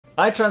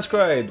I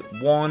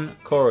transcribed one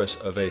chorus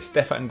of a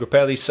Stefan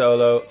Grappelli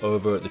solo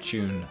over the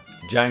tune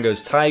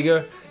Django's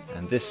Tiger,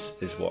 and this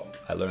is what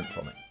I learned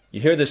from it. You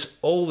hear this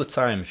all the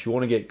time. If you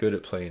want to get good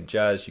at playing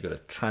jazz, you got to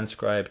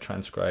transcribe,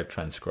 transcribe,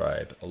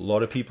 transcribe. A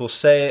lot of people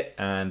say it,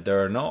 and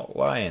they're not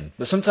lying.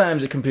 But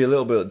sometimes it can be a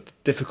little bit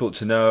difficult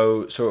to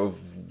know sort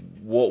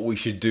of what we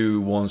should do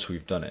once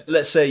we've done it.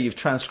 Let's say you've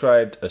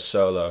transcribed a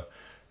solo,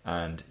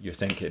 and you're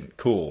thinking,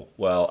 cool,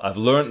 well, I've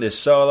learned this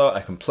solo,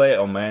 I can play it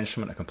on my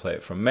instrument, I can play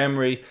it from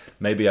memory,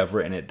 maybe I've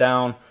written it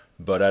down,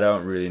 but I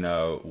don't really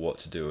know what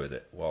to do with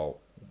it. Well,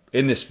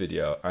 in this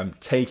video, I'm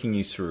taking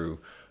you through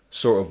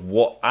sort of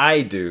what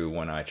I do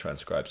when I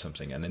transcribe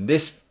something, and in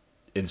this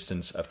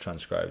instance, I've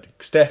transcribed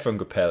Stefan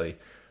Grappelli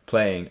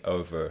playing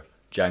over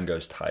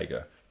Django's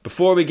Tiger.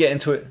 Before we get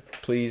into it,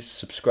 please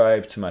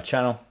subscribe to my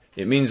channel.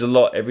 It means a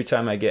lot. Every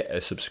time I get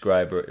a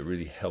subscriber, it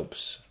really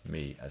helps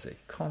me as a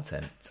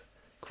content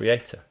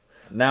creator.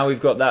 Now we've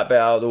got that bit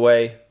out of the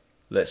way,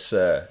 let's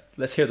hear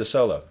the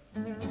solo.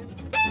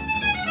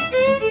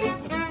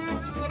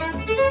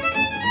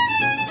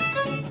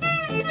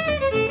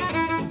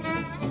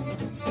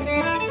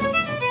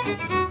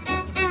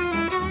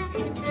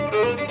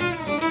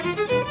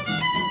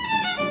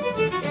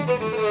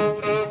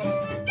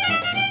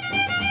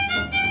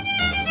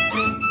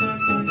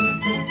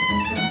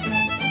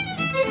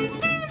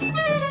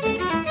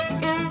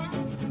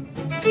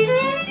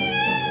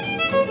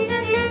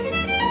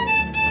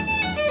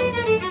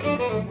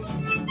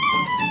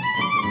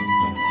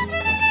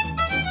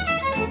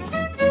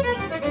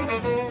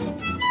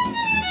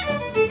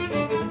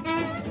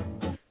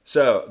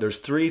 So there's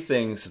three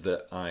things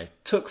that I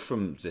took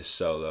from this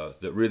solo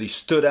that really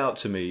stood out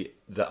to me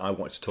that I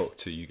want to talk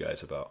to you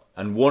guys about.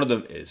 And one of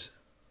them is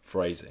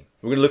phrasing.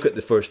 We're going to look at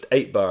the first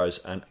 8 bars,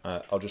 and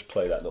I'll just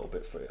play that little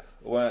bit for you.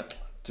 1,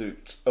 2,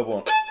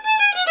 1.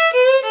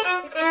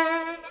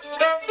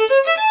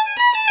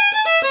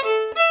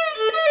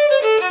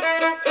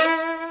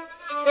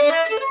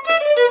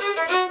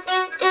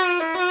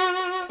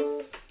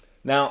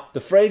 Now, the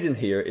phrasing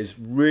here is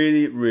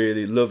really,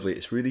 really lovely.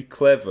 It's really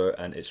clever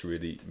and it's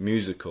really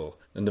musical.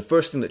 And the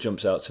first thing that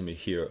jumps out to me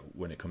here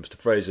when it comes to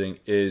phrasing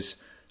is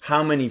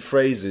how many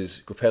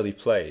phrases Grappelli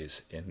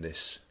plays in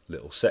this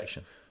little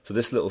section. So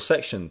this little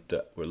section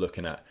that we're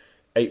looking at,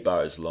 8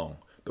 bars long,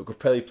 but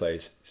Grappelli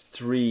plays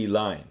 3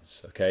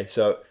 lines, okay?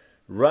 So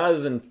rather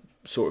than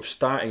sort of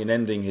starting and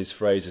ending his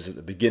phrases at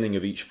the beginning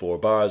of each 4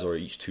 bars or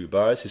each 2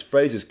 bars, his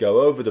phrases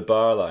go over the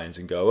bar lines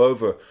and go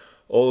over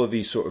all of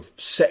these sort of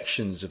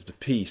sections of the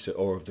piece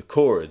or of the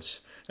chords,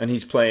 and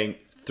he's playing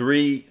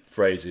 3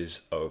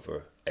 phrases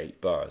over 8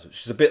 bars,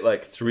 which is a bit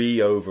like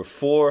 3 over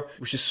 4,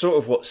 which is sort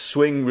of what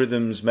swing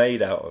rhythm's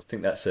made out of. I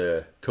think that's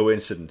a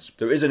coincidence.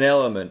 There is an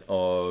element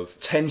of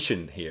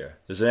tension here.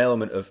 There's an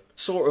element of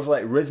sort of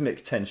like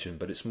rhythmic tension,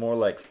 but it's more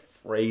like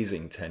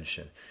phrasing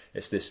tension.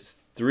 It's this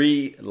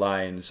 3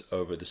 lines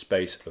over the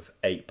space of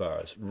 8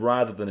 bars,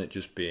 rather than it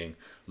just being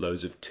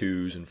loads of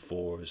 2s and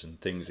 4s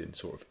and things in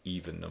sort of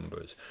even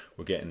numbers.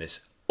 We're getting this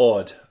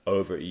odd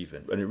over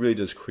even, and it really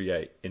does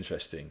create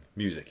interesting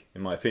music,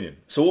 in my opinion.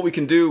 So what we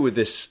can do with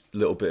this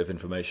little bit of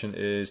information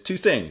is 2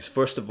 things.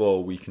 First of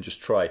all, we can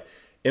just try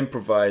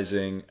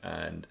improvising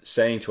and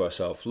saying to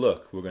ourselves,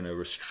 look, we're going to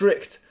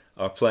restrict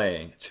our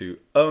playing to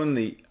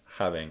only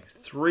having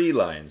 3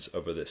 lines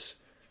over this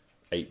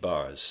 8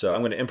 bars. So I'm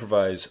going to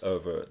improvise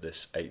over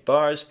this 8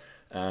 bars,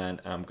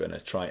 and I'm going to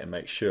try and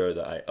make sure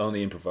that I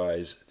only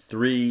improvise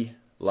 3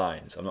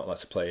 lines. I'm not allowed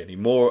to play any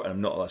more, and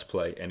I'm not allowed to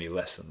play any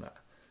less than that.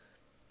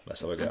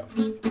 Let's have a go.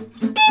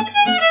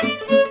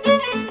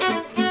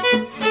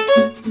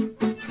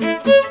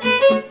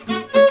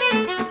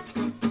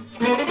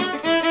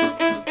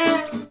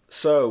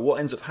 So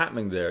what ends up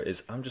happening there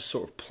is I'm just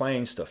sort of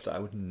playing stuff that I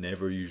would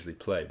never usually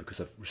play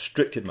because I've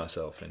restricted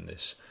myself in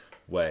this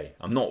way.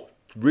 I'm not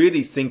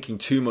really thinking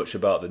too much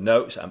about the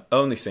notes. I'm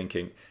only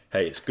thinking,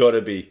 hey, it's got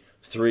to be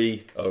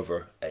 3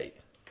 over 8.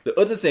 The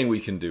other thing we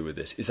can do with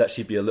this is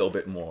actually be a little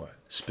bit more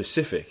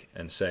specific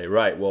and say,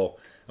 right, well,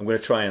 I'm going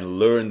to try and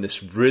learn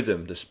this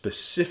rhythm, the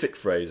specific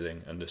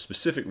phrasing and the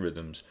specific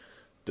rhythms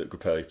that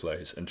Grappelli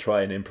plays, and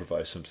try and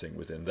improvise something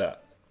within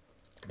that.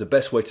 The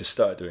best way to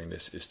start doing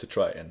this is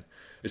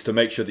to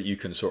make sure that you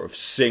can sort of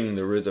sing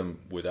the rhythm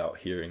without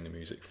hearing the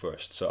music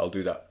first. So I'll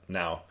do that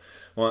now.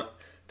 1,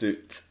 2,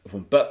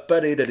 1.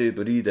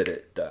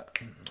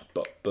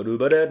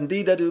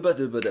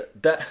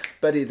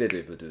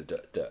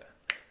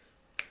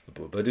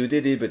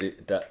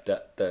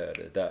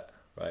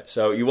 Right,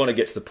 so you want to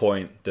get to the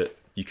point that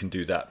you can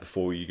do that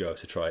before you go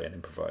to try and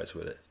improvise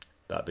with it.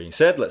 That being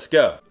said, let's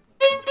go.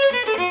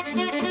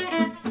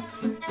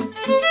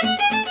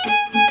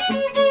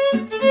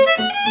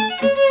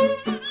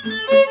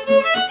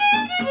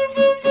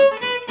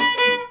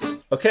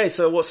 Okay,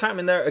 so what's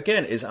happening there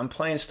again is I'm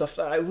playing stuff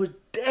that I would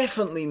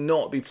definitely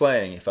not be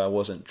playing if I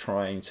wasn't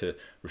trying to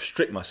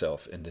restrict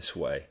myself in this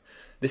way.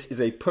 This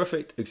is a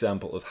perfect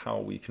example of how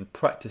we can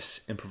practice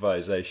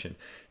improvisation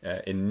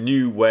in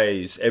new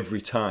ways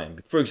every time.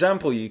 For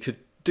example, you could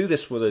do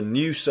this with a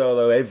new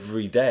solo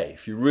every day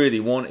if you really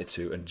wanted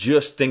to, and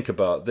just think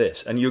about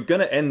this. And you're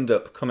going to end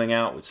up coming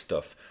out with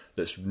stuff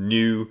that's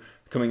new,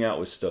 coming out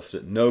with stuff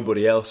that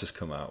nobody else has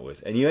come out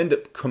with. And you end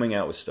up coming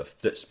out with stuff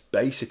that's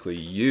basically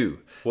you.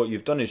 What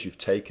you've done is you've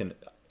taken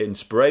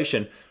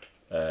inspiration,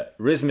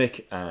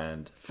 rhythmic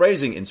and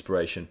phrasing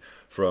inspiration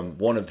from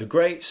one of the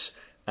greats,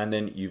 and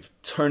then you've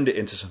turned it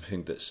into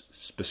something that's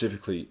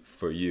specifically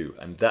for you.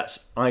 And that's,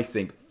 I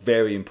think,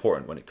 very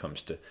important when it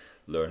comes to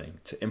learning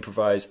to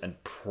improvise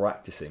and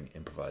practicing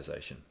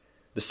improvisation.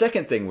 The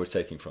second thing we're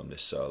taking from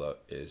this solo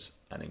is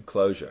an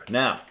enclosure.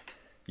 Now,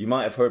 you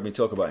might have heard me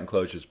talk about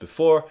enclosures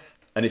before,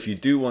 and if you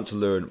do want to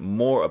learn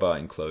more about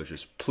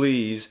enclosures,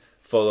 please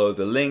follow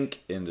the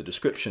link in the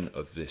description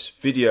of this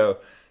video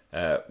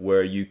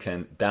where you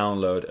can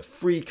download a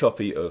free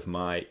copy of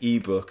my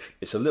ebook.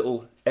 It's a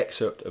little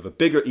excerpt of a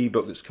bigger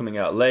ebook that's coming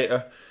out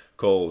later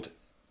called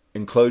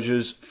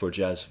Enclosures for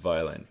Jazz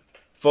Violin.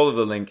 Follow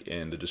the link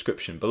in the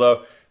description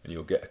below and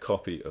you'll get a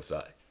copy of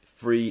that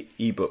free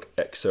ebook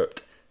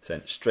excerpt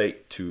sent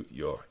straight to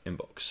your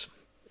inbox.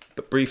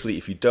 But briefly,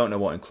 if you don't know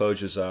what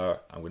enclosures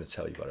are, I'm going to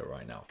tell you about it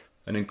right now.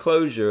 An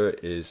enclosure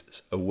is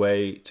a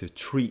way to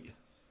treat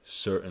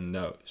certain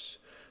notes.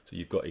 So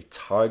you've got a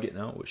target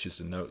note, which is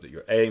the note that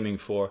you're aiming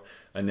for,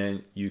 and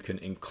then you can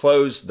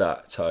enclose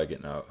that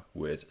target note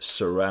with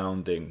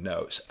surrounding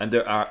notes. And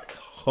there are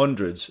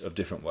hundreds of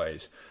different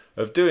ways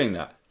of doing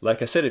that.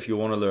 Like I said, if you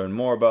want to learn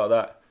more about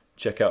that,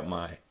 check out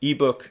my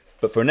ebook.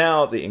 But for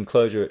now, the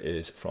enclosure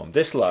is from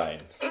this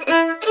line.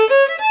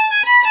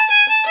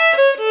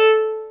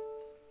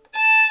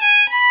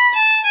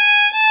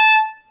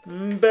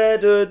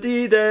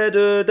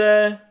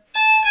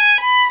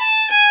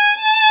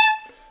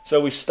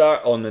 So we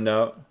start on the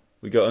note,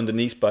 we go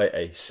underneath by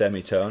a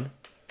semitone,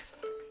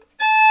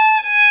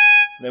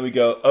 then we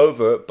go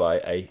over by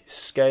a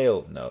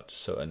scale note,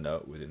 so a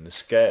note within the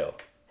scale,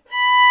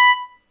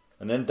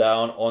 and then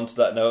down onto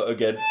that note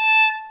again,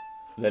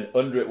 and then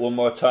under it one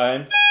more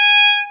time,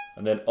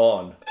 and then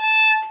on,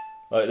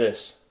 like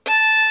this.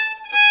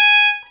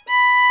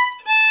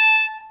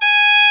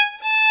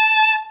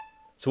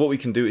 So what we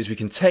can do is we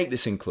can take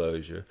this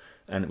enclosure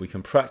and we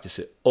can practice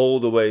it all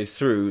the way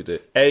through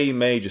the A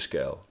major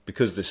scale,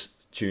 because this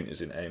tune is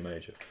in A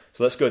major.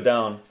 So let's go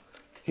down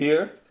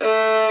here.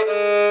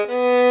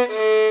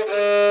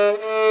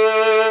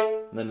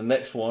 And then the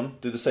next one,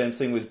 do the same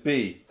thing with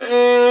B.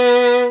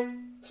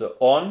 So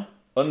on,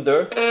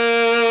 under,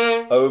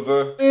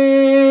 over,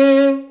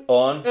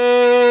 on,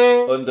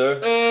 under.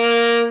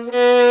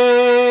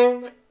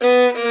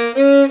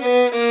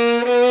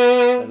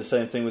 And the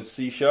same thing with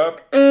C sharp.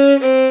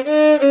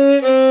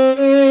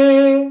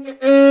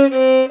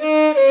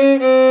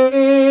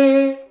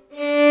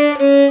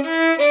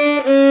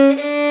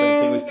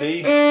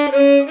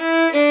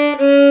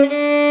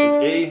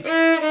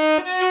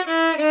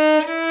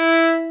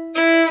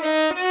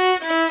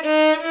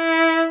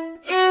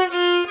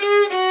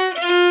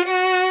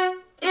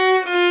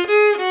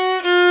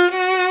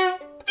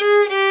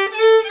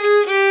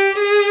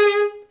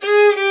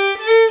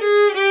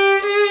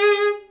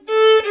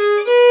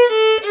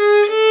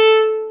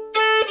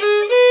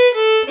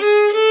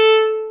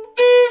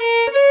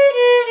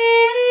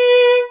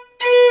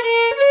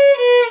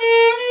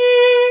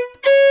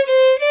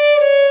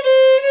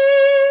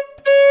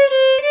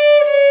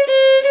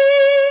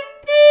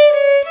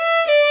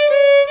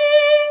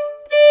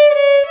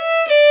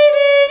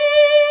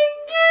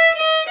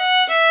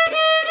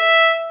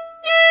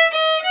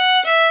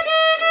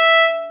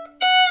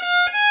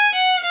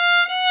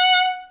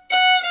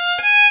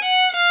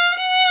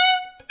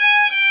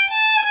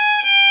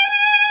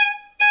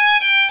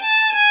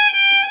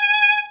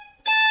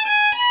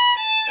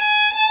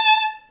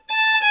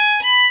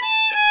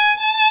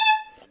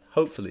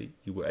 Hopefully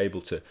you were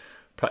able to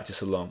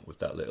practice along with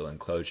that little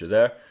enclosure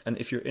there. And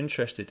if you're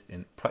interested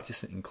in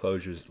practicing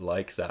enclosures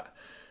like that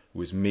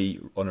with me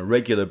on a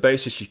regular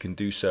basis, you can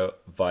do so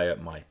via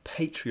my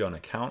Patreon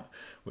account,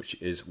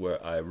 which is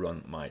where I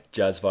run my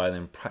Jazz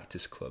Violin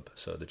Practice Club.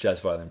 So the Jazz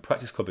Violin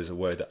Practice Club is a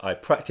way that I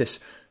practice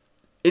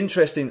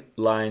interesting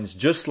lines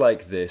just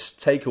like this,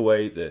 take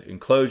away the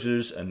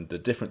enclosures and the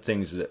different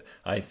things that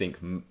I think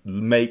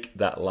make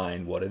that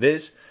line what it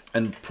is,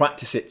 and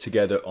practice it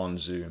together on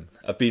Zoom.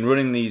 I've been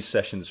running these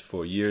sessions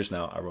for years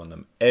now. I run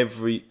them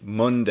every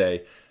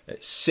Monday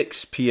at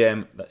 6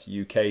 p.m, that's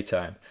UK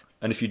time.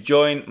 And if you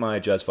join my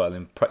Jazz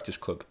Violin Practice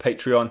Club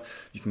Patreon,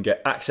 you can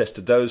get access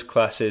to those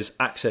classes,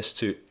 access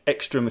to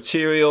extra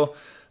material,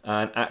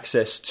 and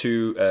access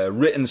to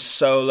written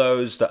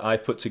solos that I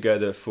put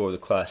together for the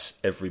class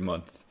every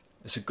month.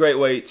 It's a great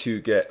way to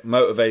get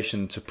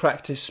motivation to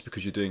practice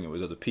because you're doing it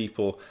with other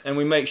people, and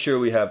we make sure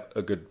we have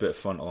a good bit of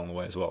fun along the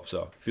way as well.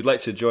 So if you'd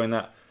like to join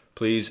that,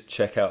 please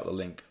check out the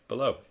link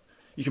below.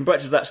 You can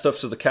practice that stuff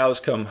so the cows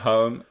come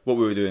home. What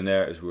we were doing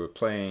there is we were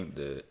playing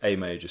the A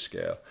major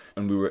scale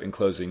and we were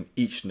enclosing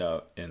each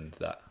note in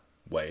that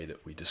way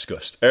that we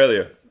discussed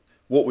earlier.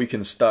 What we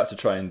can start to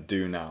try and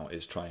do now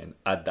is try and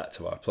add that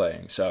to our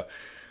playing. So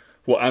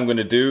what I'm going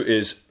to do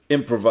is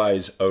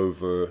improvise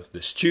over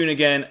this tune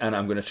again, and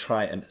I'm going to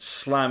try and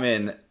slam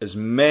in as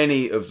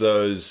many of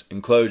those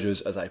enclosures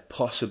as I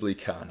possibly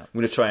can. I'm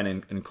going to try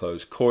and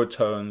enclose chord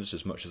tones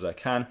as much as I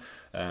can,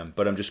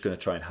 but I'm just going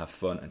to try and have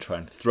fun and try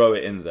and throw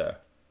it in there.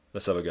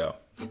 Let's have a go.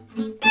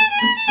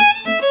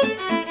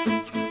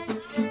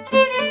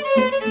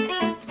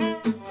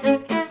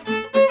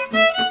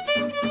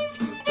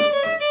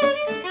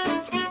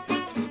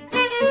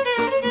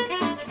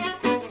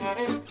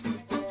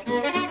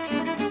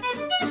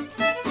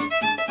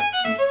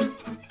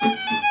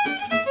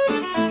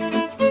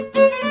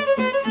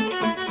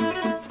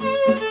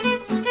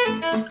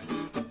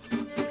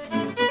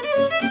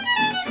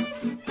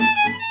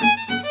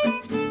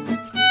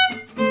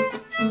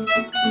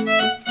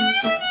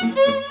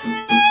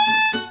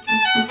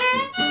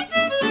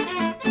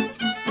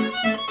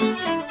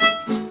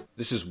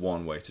 This is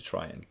one way to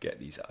try and get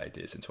these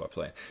ideas into our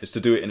playing, is to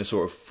do it in a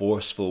sort of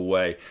forceful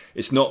way.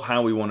 It's not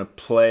how we want to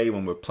play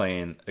when we're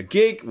playing a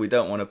gig. We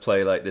don't want to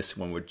play like this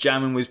when we're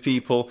jamming with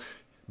people.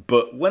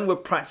 But when we're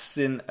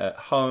practicing at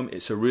home,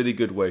 it's a really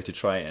good way to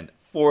try and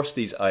force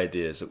these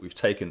ideas that we've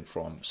taken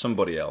from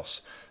somebody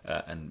else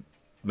and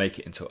make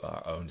it into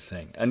our own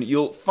thing. And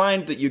you'll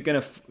find that you're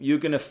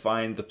gonna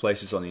find the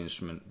places on the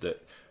instrument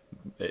that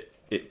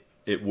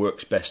it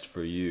works best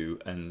for you,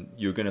 and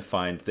you're going to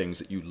find things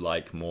that you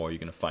like more. You're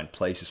going to find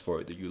places for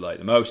it that you like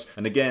the most.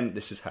 And again,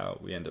 this is how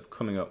we end up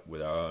coming up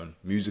with our own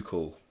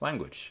musical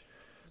language.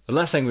 The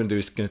last thing I'm going to do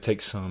is going to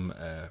take some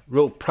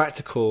real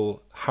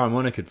practical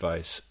harmonic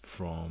advice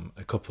from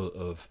a couple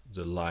of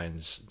the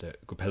lines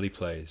that Grappelli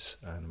plays,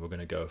 and we're going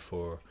to go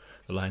for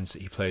the lines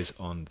that he plays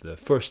on the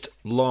first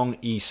long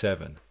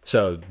E7.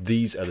 So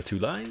these are the two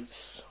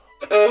lines.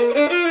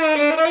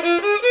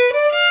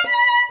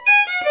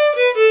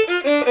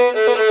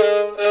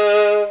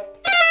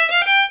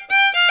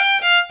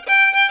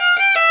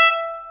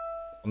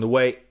 On the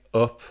way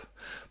up,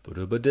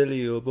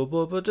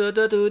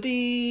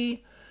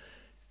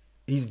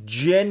 he's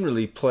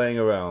generally playing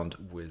around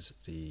with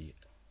the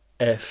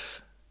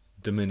F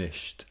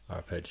diminished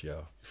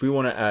arpeggio. If we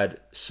want to add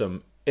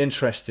some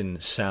interesting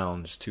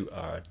sounds to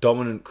our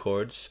dominant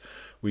chords,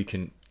 we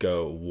can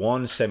go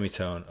one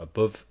semitone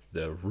above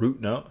the root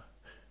note.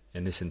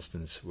 In this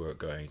instance, we're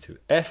going to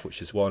F,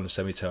 which is one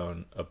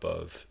semitone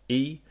above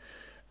E,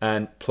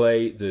 and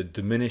play the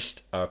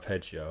diminished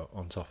arpeggio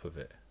on top of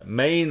it.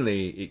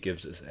 Mainly, it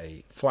gives us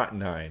a flat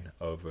 9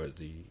 over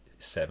the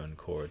 7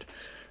 chord,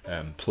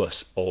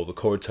 plus all the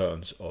chord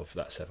tones of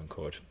that 7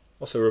 chord.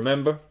 Also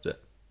remember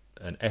that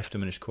an F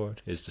diminished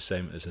chord is the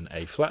same as an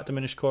A flat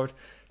diminished chord,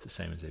 it's the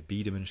same as a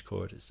B diminished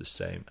chord, it's the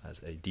same as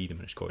a D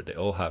diminished chord. They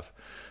all have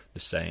the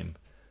same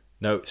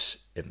notes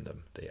in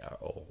them. They are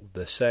all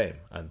the same.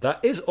 And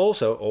that is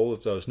also all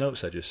of those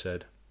notes I just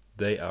said.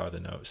 They are the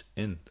notes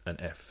in an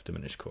F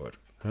diminished chord.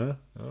 Huh?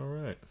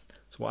 Alright.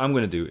 So what I'm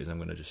going to do is I'm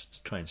going to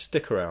just try and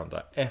stick around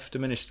that F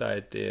diminished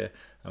idea.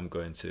 I'm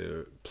going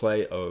to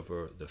play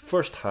over the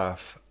first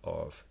half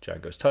of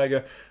Django's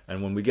Tiger,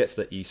 and when we get to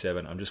the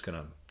E7, I'm just going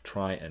to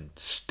try and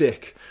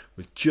stick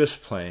with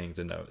just playing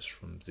the notes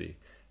from the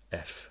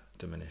F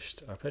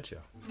diminished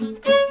arpeggio.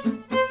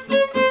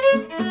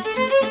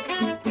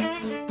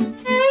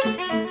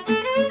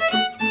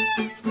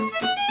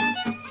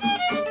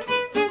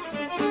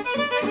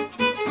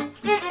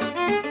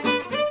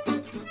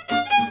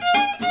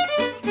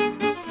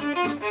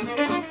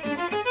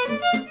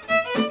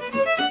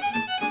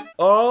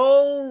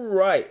 All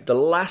right, the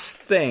last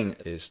thing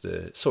is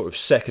the sort of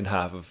second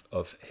half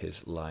of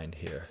his line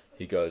here.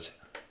 He goes,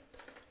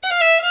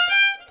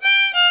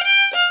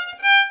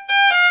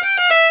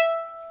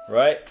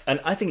 right? And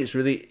I think it's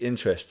really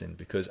interesting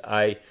because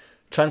I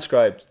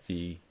transcribed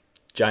the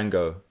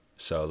Django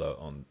solo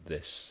on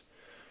this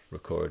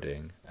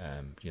recording.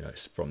 You know,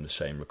 it's from the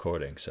same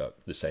recording, so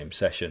the same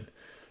session,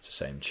 it's the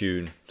same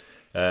tune.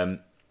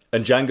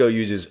 And Django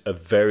uses a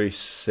very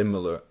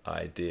similar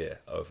idea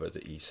over the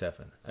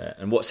E7.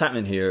 And what's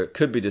happening here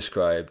could be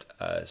described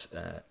as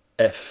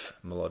F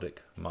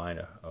melodic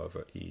minor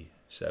over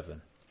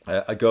E7.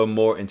 I go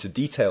more into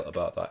detail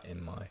about that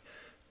in my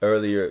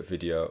earlier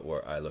video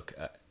where I look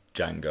at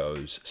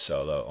Django's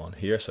solo on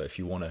here. So if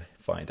you want to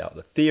find out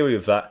the theory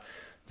of that,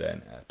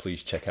 then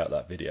please check out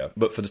that video.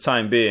 But for the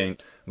time being,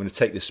 I'm going to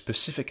take this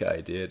specific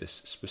idea,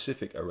 this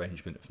specific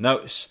arrangement of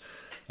notes,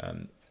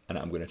 and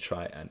I'm going to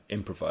try and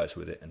improvise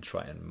with it and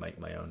try and make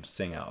my own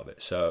thing out of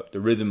it. So the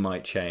rhythm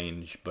might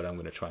change, but I'm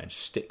going to try and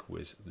stick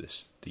with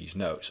these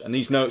notes. And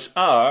these notes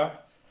are,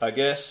 I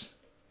guess,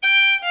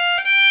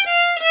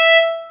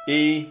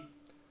 E,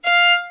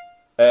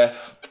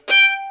 F,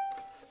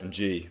 and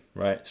G,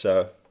 right?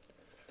 So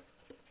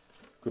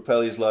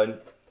Grappelli's line,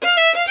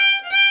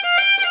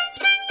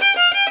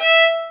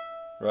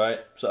 right?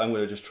 So I'm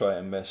going to just try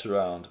and mess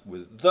around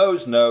with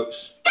those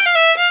notes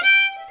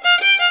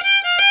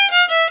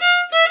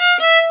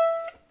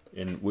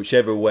in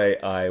whichever way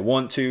I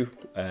want to,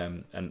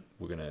 and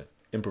we're going to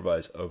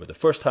improvise over the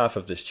first half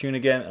of this tune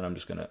again, and I'm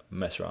just going to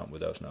mess around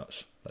with those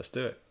notes. Let's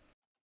do it.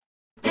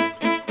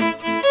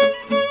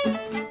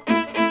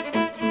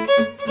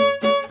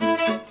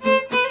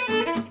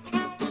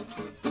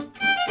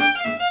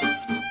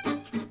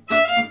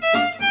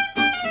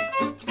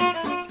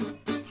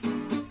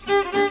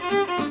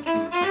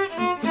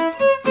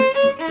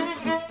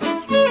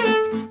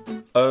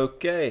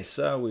 Okay,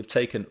 so we've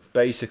taken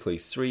basically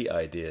 3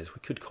 ideas.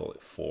 We could call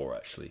it 4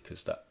 actually,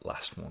 because that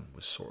last one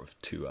was sort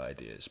of 2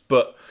 ideas.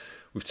 But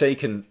we've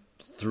taken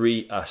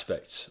 3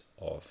 aspects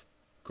of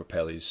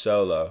Grappelli's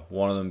solo,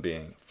 one of them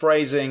being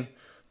phrasing,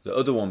 the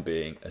other one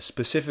being a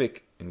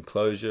specific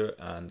enclosure,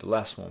 and the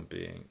last one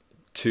being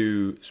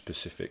 2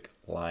 specific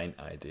line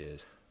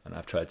ideas. And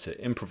I've tried to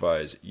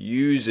improvise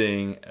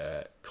using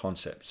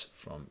concepts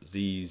from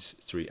these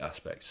 3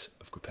 aspects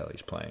of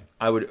Grappelli's playing.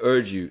 I would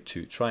urge you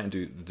to try and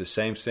do the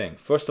same thing.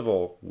 First of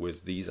all,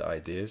 with these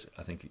ideas,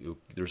 I think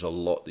there's a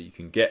lot that you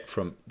can get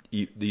from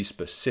these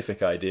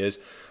specific ideas.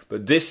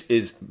 But this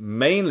is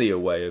mainly a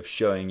way of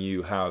showing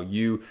you how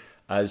you,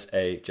 as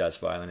a jazz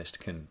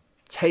violinist, can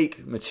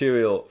take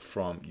material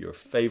from your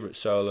favorite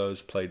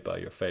solos played by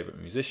your favorite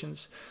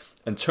musicians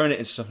and turn it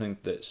into something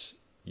that's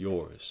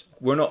yours.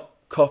 We're not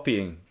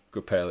copying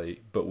Grappelli,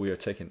 but we are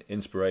taking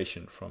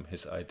inspiration from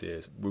his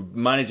ideas. We're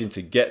managing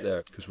to get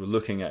there because we're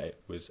looking at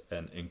it with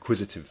an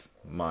inquisitive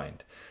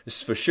mind.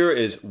 This for sure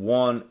is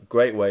one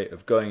great way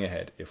of going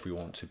ahead if we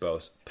want to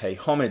both pay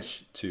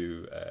homage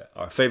to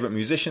our favorite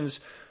musicians,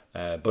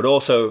 but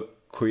also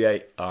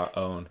create our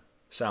own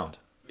sound.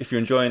 If you're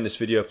enjoying this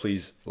video,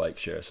 please like,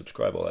 share,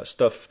 subscribe, all that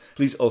stuff.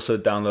 Please also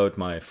download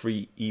my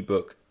free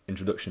ebook,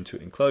 Introduction to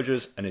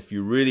Enclosures. And if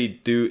you really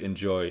do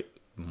enjoy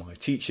my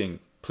teaching,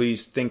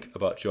 please think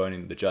about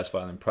joining the Jazz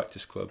Violin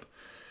Practice Club.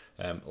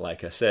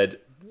 Like I said,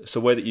 it's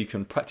a way that you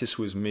can practice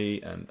with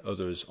me and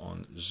others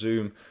on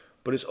Zoom,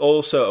 but it's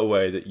also a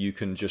way that you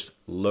can just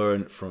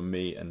learn from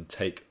me and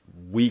take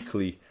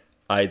weekly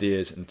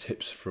ideas and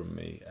tips from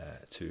me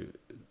to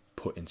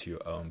put into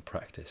your own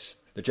practice.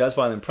 The Jazz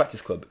Violin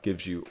Practice Club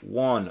gives you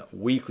 1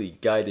 weekly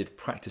guided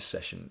practice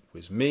session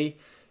with me.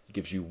 It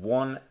gives you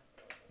 1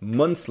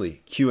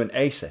 monthly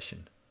Q&A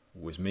session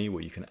with me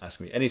where you can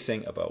ask me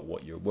anything about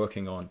what you're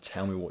working on,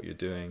 tell me what you're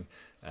doing,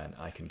 and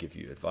I can give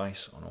you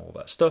advice on all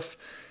that stuff.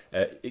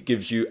 It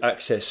gives you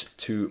access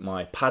to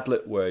my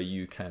Padlet where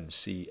you can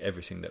see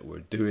everything that we're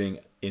doing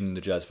in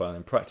the Jazz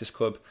Violin Practice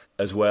Club,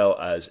 as well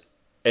as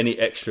any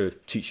extra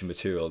teaching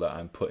material that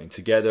I'm putting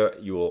together.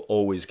 You will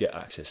always get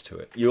access to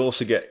it. You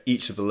also get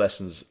each of the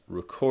lessons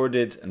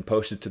recorded and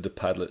posted to the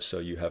Padlet, so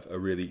you have a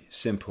really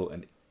simple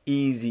and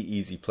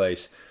easy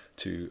place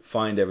to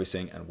find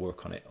everything and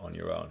work on it on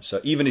your own. So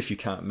even if you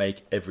can't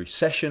make every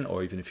session,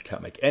 or even if you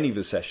can't make any of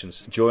the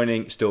sessions,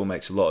 joining still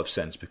makes a lot of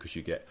sense because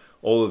you get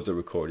all of the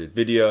recorded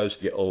videos,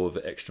 you get all of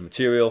the extra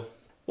material.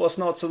 What's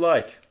not to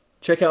like?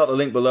 Check out the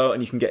link below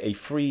and you can get a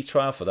free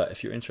trial for that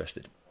if you're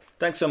interested.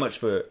 Thanks so much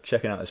for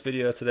checking out this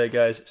video today,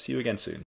 guys. See you again soon.